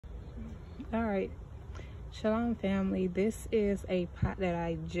All right, Shalom family, this is a pot that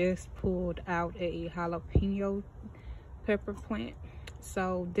I just pulled out a jalapeno pepper plant.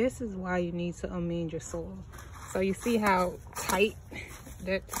 So this is why you need to amend your soil. So you see how tight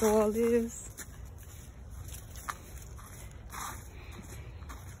that soil is?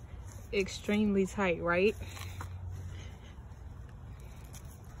 Extremely tight, right?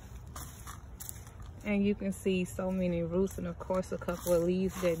 And you can see so many roots and of course a couple of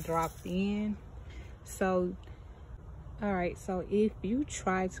leaves that dropped in. So all right, so if you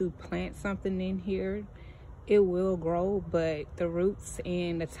try to plant something in here, it will grow, but the roots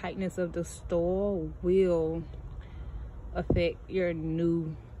and the tightness of the soil will affect your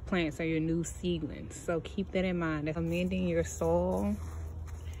new plants or your new seedlings. So keep that in mind. Amending your soil,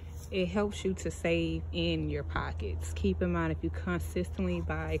 it helps you to save in your pockets. Keep in mind, if you consistently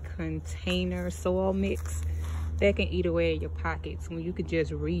buy container soil mix, that can eat away at your pockets when you could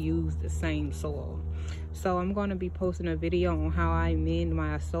just reuse the same soil. So I'm going to be posting a video on how I amend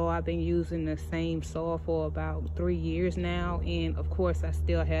my soil. I've been using the same soil for about 3 years now, and of course I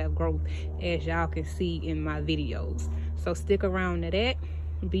still have growth, as y'all can see in my videos. So stick around to that.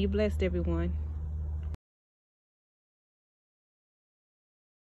 Be blessed, everyone.